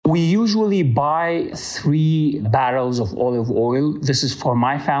We usually buy 3 barrels of olive oil. This is for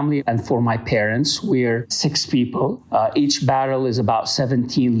my family and for my parents. We're 6 people. Each barrel is about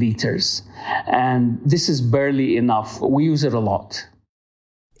 17 liters. And this is barely enough. We use it a lot.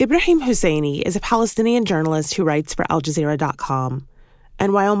 Ibrahim Husseini is a Palestinian journalist who writes for AlJazeera.com.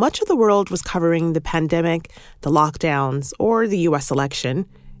 And while much of the world was covering the pandemic, the lockdowns, or the U.S. election,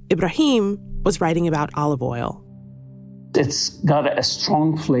 Ibrahim was writing about olive oil. It's got a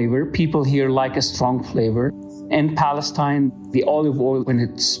strong flavor. People here like a strong flavor. In Palestine, the olive oil, when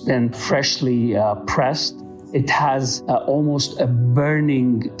it's been freshly pressed, it has almost a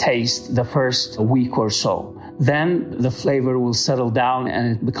burning taste the first week or so. Then the flavor will settle down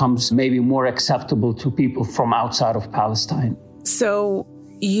and it becomes maybe more acceptable to people from outside of Palestine. So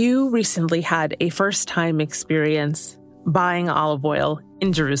you recently had a first-time experience buying olive oil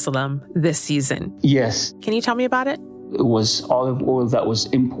in Jerusalem this season. Yes. Can you tell me about it? It was olive oil that was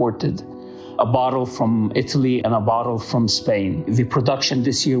imported, a bottle from Italy and a bottle from Spain. The production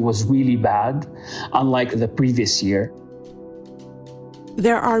this year was really bad, unlike the previous year.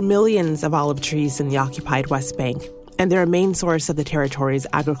 There are millions of olive trees in the occupied West Bank, and they're a main source of the territory's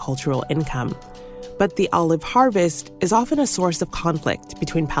agricultural income. But the olive harvest is often a source of conflict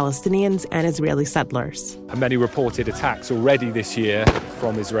between Palestinians and Israeli settlers. Many reported attacks already this year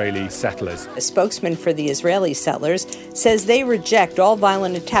from Israeli settlers. A spokesman for the Israeli settlers says they reject all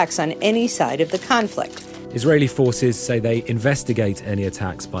violent attacks on any side of the conflict. Israeli forces say they investigate any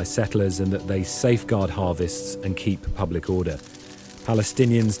attacks by settlers and that they safeguard harvests and keep public order.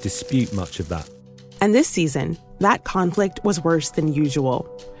 Palestinians dispute much of that. And this season, that conflict was worse than usual.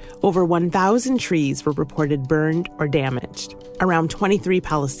 Over 1,000 trees were reported burned or damaged. Around 23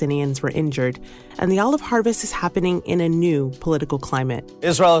 Palestinians were injured, and the olive harvest is happening in a new political climate.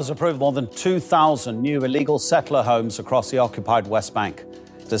 Israel has approved more than 2,000 new illegal settler homes across the occupied West Bank,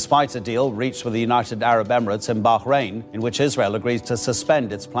 despite a deal reached with the United Arab Emirates and Bahrain, in which Israel agrees to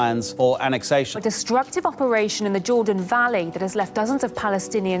suspend its plans for annexation. A destructive operation in the Jordan Valley that has left dozens of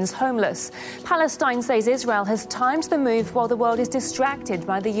Palestinians homeless. Palestine says Israel has timed the move while the world is distracted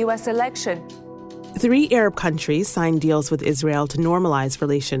by the U.S. election. 3 Arab countries signed deals with Israel to normalize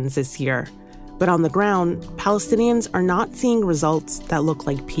relations this year. But on the ground, Palestinians are not seeing results that look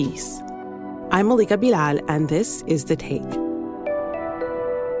like peace. I'm Malika Bilal, and this is The Take.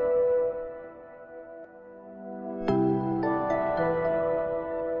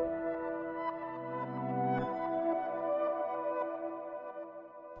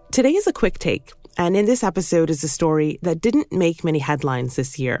 Today is a quick take, and in this episode is a story that didn't make many headlines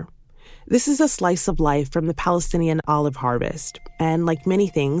this year. This is a slice of life from the Palestinian olive harvest, and like many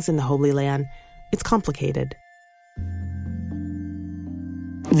things in the Holy Land, it's complicated.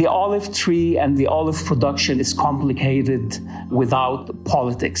 The olive tree and the olive production is complicated without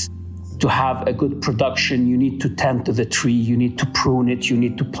politics. To have a good production, you need to tend to the tree, you need to prune it, you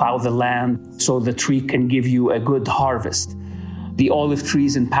need to plow the land so the tree can give you a good harvest. The olive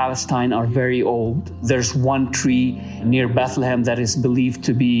trees in Palestine are very old. There's one tree near Bethlehem that is believed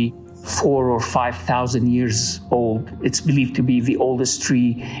to be 4,000 or 5,000 years old. It's believed to be the oldest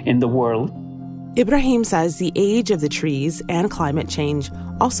tree in the world. Ibrahim says the age of the trees and climate change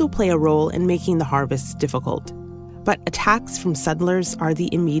also play a role in making the harvest difficult. But attacks from settlers are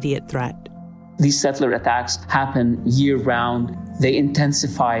the immediate threat. These settler attacks happen year-round. They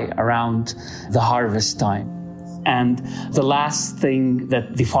intensify around the harvest time. And the last thing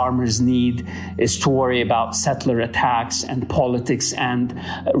that the farmers need is to worry about settler attacks and politics and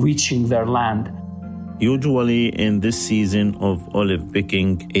reaching their land. Usually in this season of olive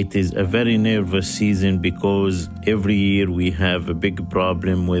picking, it is a very nervous season because every year we have a big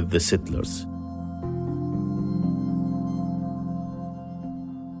problem with the settlers.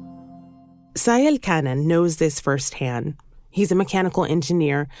 Sayal Kanan knows this firsthand. He's a mechanical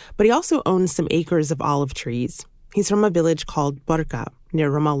engineer, but he also owns some acres of olive trees. He's from a village called Borka,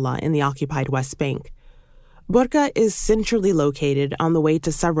 near Ramallah in the occupied West Bank. Borka is centrally located on the way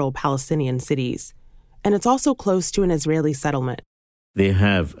to several Palestinian cities, and it's also close to an Israeli settlement. They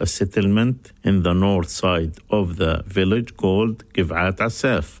have a settlement in the north side of the village called Givat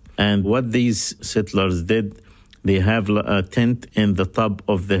Asaf. And what these settlers did, they have a tent in the top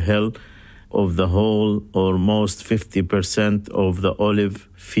of the hill of the whole, almost 50% of the olive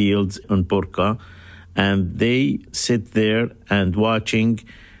fields in Borka. And they sit there and watching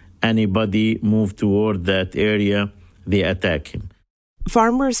anybody move toward that area, they attack him.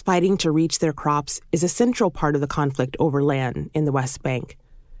 Farmers fighting to reach their crops is a central part of the conflict over land in the West Bank.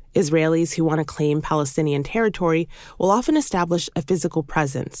 Israelis who want to claim Palestinian territory will often establish a physical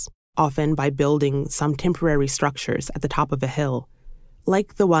presence, often by building some temporary structures at the top of a hill.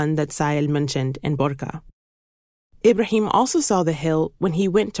 like the one that Sael mentioned in Borka. Ibrahim also saw the hill when he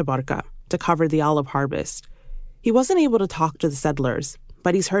went to Borka to cover the olive harvest. He wasn't able to talk to the settlers,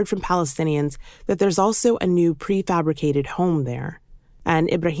 but he's heard from Palestinians that there's also a new prefabricated home there.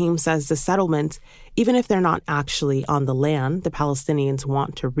 And Ibrahim says the settlements, even if they're not actually on the land the Palestinians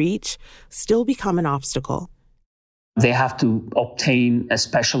want to reach, still become an obstacle. They have to obtain a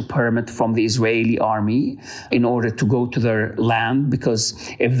special permit from the Israeli army in order to go to their land, because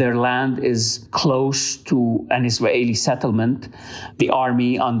if their land is close to an Israeli settlement, the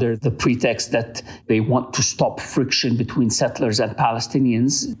army, under the pretext that they want to stop friction between settlers and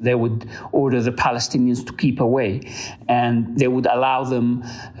Palestinians, they would order the Palestinians to keep away. And they would allow them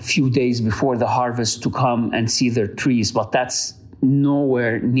a few days before the harvest to come and see their trees. But that's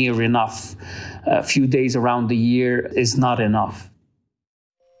nowhere near enough. A few days around the year is not enough.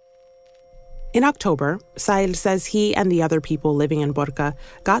 In October, Sael says he and the other people living in Borka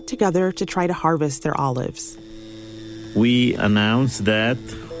got together to try to harvest their olives. We announced that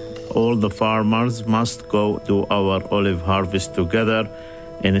all the farmers must go to our olive harvest together.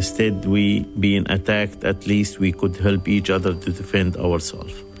 Instead, we being attacked, at least we could help each other to defend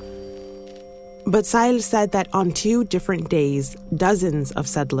ourselves. But Sael said that on 2 different days, dozens of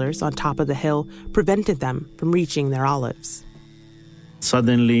settlers on top of the hill prevented them from reaching their olives.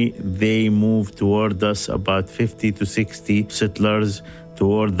 Suddenly, they moved toward us, about 50 to 60 settlers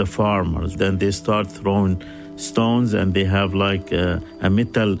toward the farmers. Then they start throwing stones, and they have like a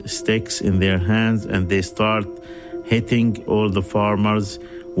metal sticks in their hands, and they start hitting all the farmers,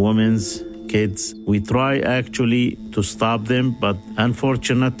 women's, kids. We try actually to stop them, but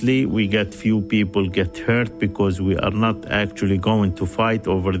unfortunately we get few people get hurt because we are not actually going to fight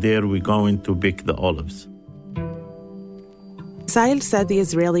over there. We're going to pick the olives. Sael said the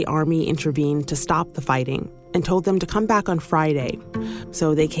Israeli army intervened to stop the fighting and told them to come back on Friday.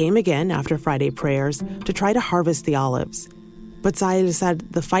 So they came again after Friday prayers to try to harvest the olives. But Sael said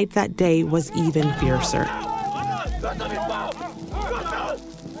the fight that day was even fiercer.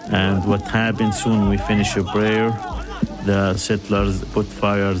 And what happened, soon we finish a prayer, the settlers put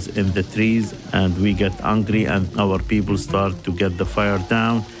fires in the trees, and we get angry, and our people start to get the fire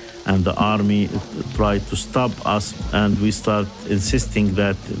down, and the army tried to stop us, and we start insisting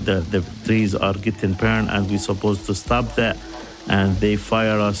that the trees are getting burned, and we're supposed to stop that, and they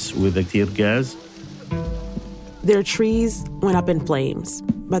fire us with a tear gas. Their trees went up in flames,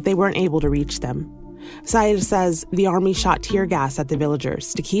 but they weren't able to reach them. Sael says the army shot tear gas at the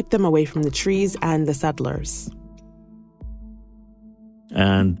villagers to keep them away from the trees and the settlers.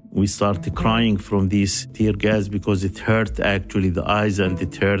 And we started crying from these tear gas because it hurt actually the eyes and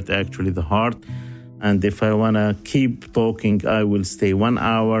it hurt actually the heart. And if I want to keep talking, I will stay 1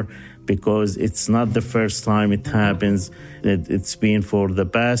 hour because it's not the first time it happens. It's been for the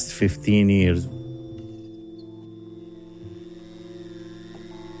past 15 years.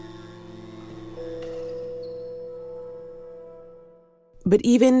 But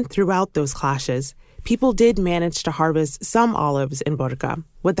even throughout those clashes, people did manage to harvest some olives in Borka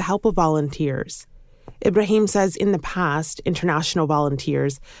with the help of volunteers. Ibrahim says in the past, international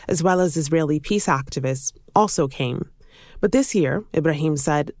volunteers, as well as Israeli peace activists, also came. But this year, Ibrahim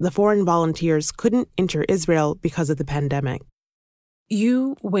said, the foreign volunteers couldn't enter Israel because of the pandemic.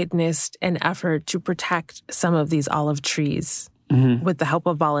 You witnessed an effort to protect some of these olive trees with the help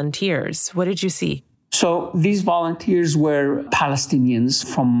of volunteers. What did you see? So these volunteers were Palestinians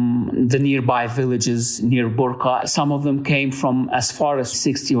from the nearby villages near Borka. Some of them came from as far as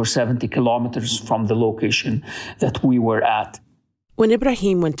 60 or 70 kilometers from the location that we were at. When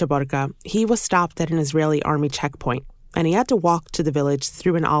Ibrahim went to Borka, he was stopped at an Israeli army checkpoint, and he had to walk to the village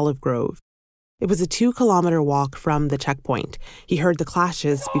through an olive grove. It was a 2-kilometer walk from the checkpoint. He heard the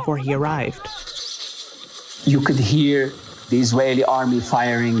clashes before he arrived. You could hear the Israeli army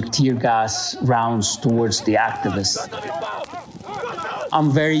firing tear gas rounds towards the activists. I'm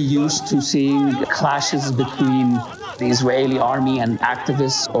very used to seeing clashes between the Israeli army and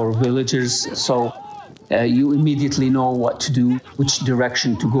activists or villagers, so you immediately know what to do, which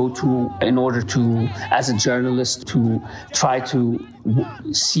direction to go to in order to, as a journalist, to try to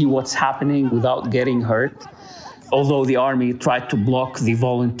see what's happening without getting hurt. Although the army tried to block the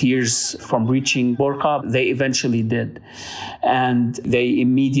volunteers from reaching Borka, they eventually did. And they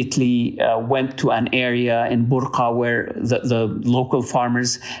immediately went to an area in Borka where the local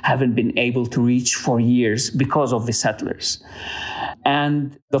farmers haven't been able to reach for years because of the settlers.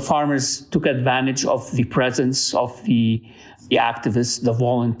 And the farmers took advantage of the presence of the activists, the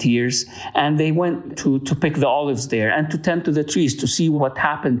volunteers, and they went to pick the olives there and to tend to the trees to see what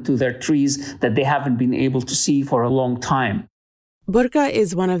happened to their trees that they haven't been able to see for a long time. Burqa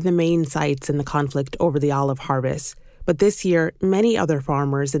is one of the main sites in the conflict over the olive harvest, but this year, many other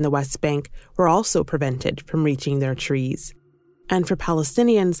farmers in the West Bank were also prevented from reaching their trees. And for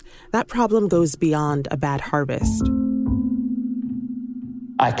Palestinians, that problem goes beyond a bad harvest.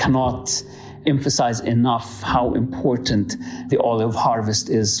 I cannot emphasize enough how important the olive harvest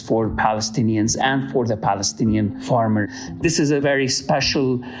is for Palestinians and for the Palestinian farmer. This is a very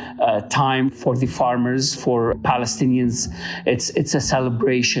special time for the farmers, for Palestinians. It's a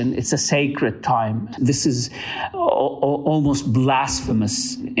celebration. It's a sacred time. This is almost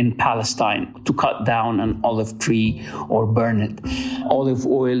blasphemous in Palestine to cut down an olive tree or burn it. Olive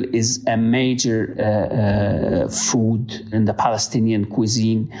oil is a major food in the Palestinian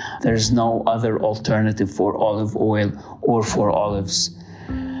cuisine. There's no other alternative for olive oil or for olives.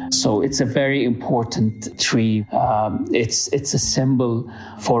 So it's a very important tree. It's a symbol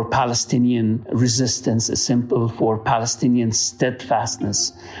for Palestinian resistance, a symbol for Palestinian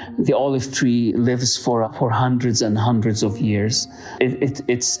steadfastness. The olive tree lives for hundreds and hundreds of years.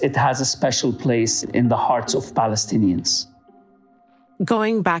 It has a special place in the hearts of Palestinians.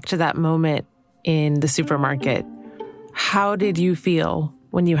 Going back to that moment in the supermarket, how did you feel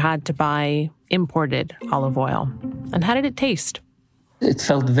when you had to buy imported olive oil? And how did it taste? It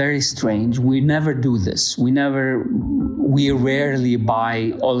felt very strange. We never do this. We rarely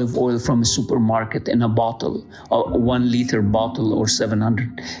buy olive oil from a supermarket in a bottle, a 1 liter bottle or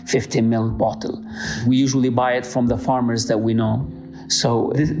 750 ml bottle. We usually buy it from the farmers that we know.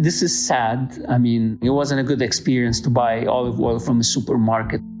 So this is sad. I mean, it wasn't a good experience to buy olive oil from a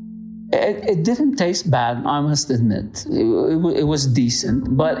supermarket. It didn't taste bad, I must admit. It was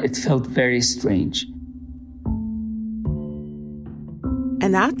decent, but it felt very strange.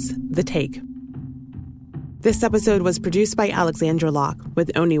 And that's The Take. This episode was produced by Alexandra Locke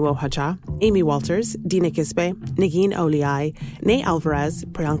with Oni Wohacha, Amy Walters, Dina Kispe, Negin Oliai, Ney Alvarez,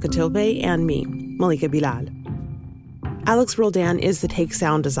 Priyanka Tilve, and me, Malika Bilal. Alex Roldan is The Take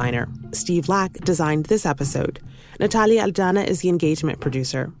sound designer. Steve Lack designed this episode. Natalia Aldana is the engagement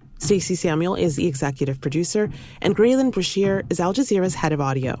producer. Stacey Samuel is the executive producer, and Graylin Brashear is Al Jazeera's head of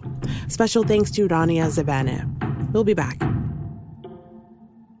audio. Special thanks to Rania Zabaneh. We'll be back.